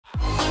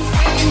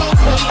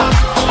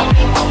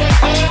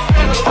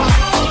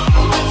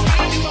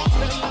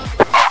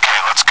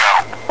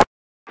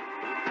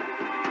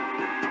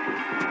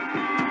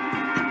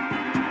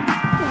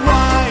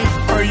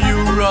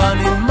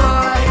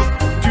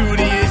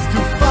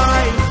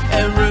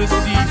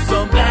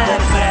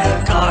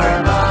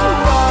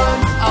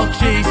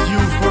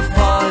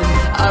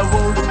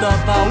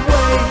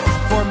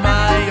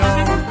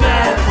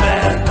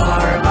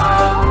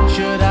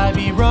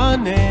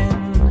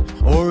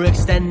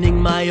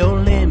extending my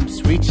own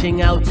limbs,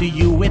 reaching out to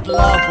you with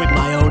love with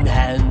my own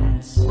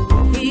hands.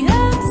 He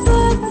has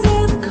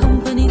good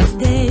company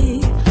today,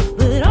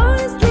 but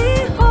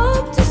honestly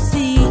hope to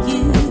see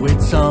you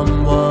with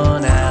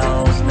someone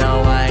else.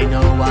 Now I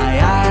know why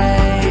I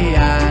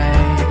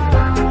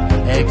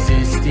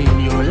exist in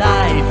your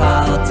life.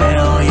 I'll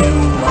tell you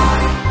why.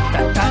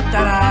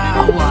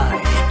 Why?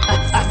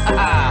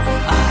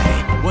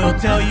 I will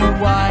tell you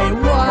why.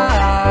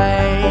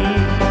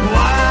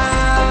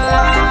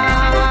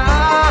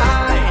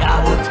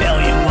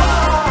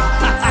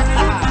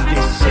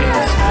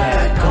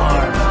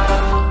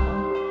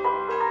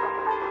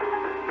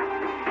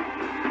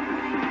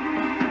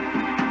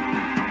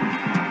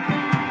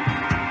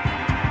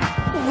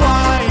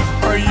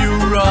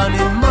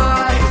 Running,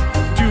 my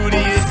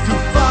duty is to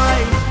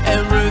fight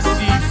and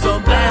receive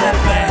some bad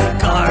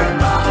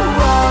karma.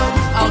 Run,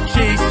 I'll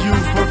chase you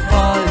for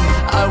fun.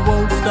 I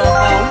won't stop,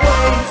 I'll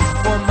wait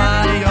for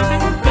my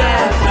own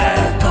bad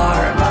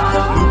karma.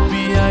 Look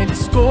behind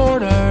this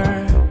corner,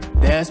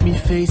 there's me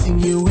facing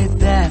you with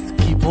death.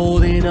 Keep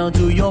holding on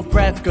to your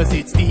breath, cause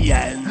it's the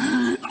end.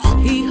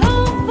 He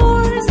hoped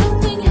for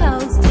something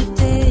else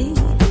today.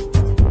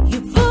 You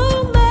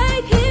will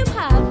make him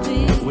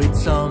happy with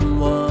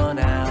someone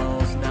else.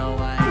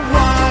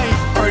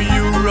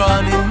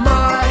 Running,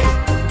 my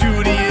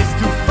duty is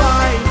to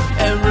fight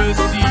and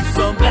receive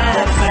some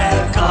bad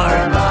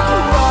karma.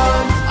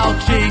 Run, I'll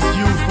chase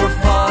you for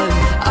fun.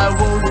 I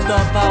won't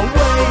stop, I'll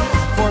wait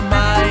for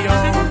my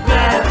own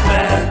bad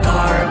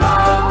karma.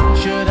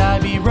 Should I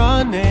be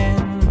running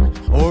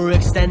or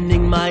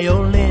extending my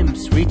own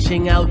limbs,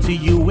 reaching out to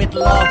you with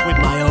love with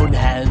my own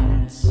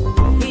hands?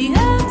 He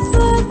has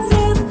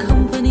good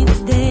company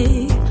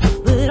today,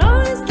 but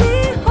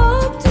honestly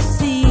hope to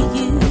see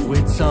you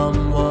with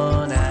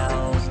someone else.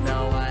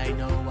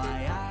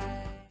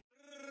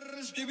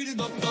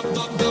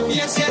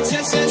 Yes, yes,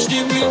 yes, yes,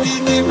 give me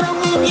the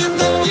problem.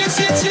 Yes,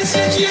 yes, yes,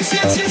 yes, yes,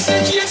 yes,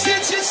 yes, yes,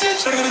 yes, yes,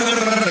 yes.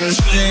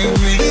 Give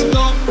me the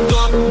dom,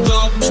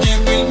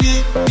 give me the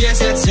yes,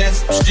 yes, yes,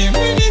 give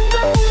me the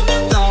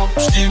dom,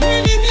 give me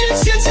the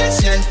yes, yes, yes,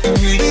 yes,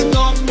 give me the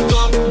dom,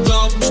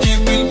 give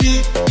me the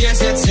yes,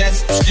 yes, yes,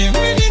 give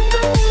me the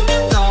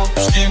dom,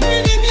 give me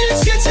the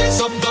yes, yes, yes,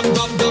 dom,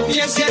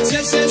 yes, yes,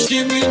 yes, yes,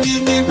 give me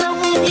the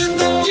problem.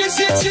 Yes,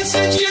 yes, yes,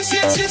 yes, yes,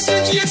 yes, yes,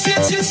 yes,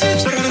 yes, yes, yes.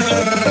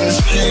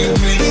 Give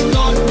me the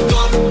dom,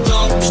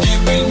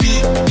 give me the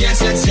yes,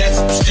 yes, yes,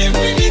 give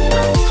me the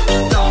dom,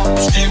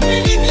 give me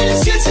the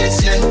yes, yes, yes,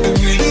 yes, give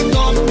me the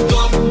dom, give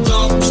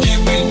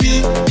me the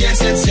yes,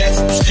 yes, yes,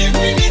 give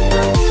me the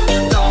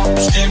dom,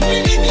 give me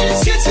the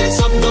yes, yes, yes,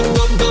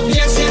 dom,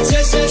 yes, yes,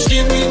 yes, yes,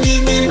 give me the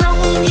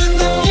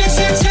yes,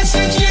 yes, yes,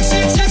 yes, yes,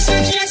 yes,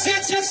 yes,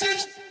 yes, yes, yes.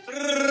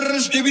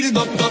 Give me the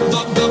dom,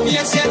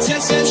 yes, yes,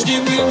 yes, yes,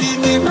 give me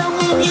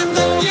the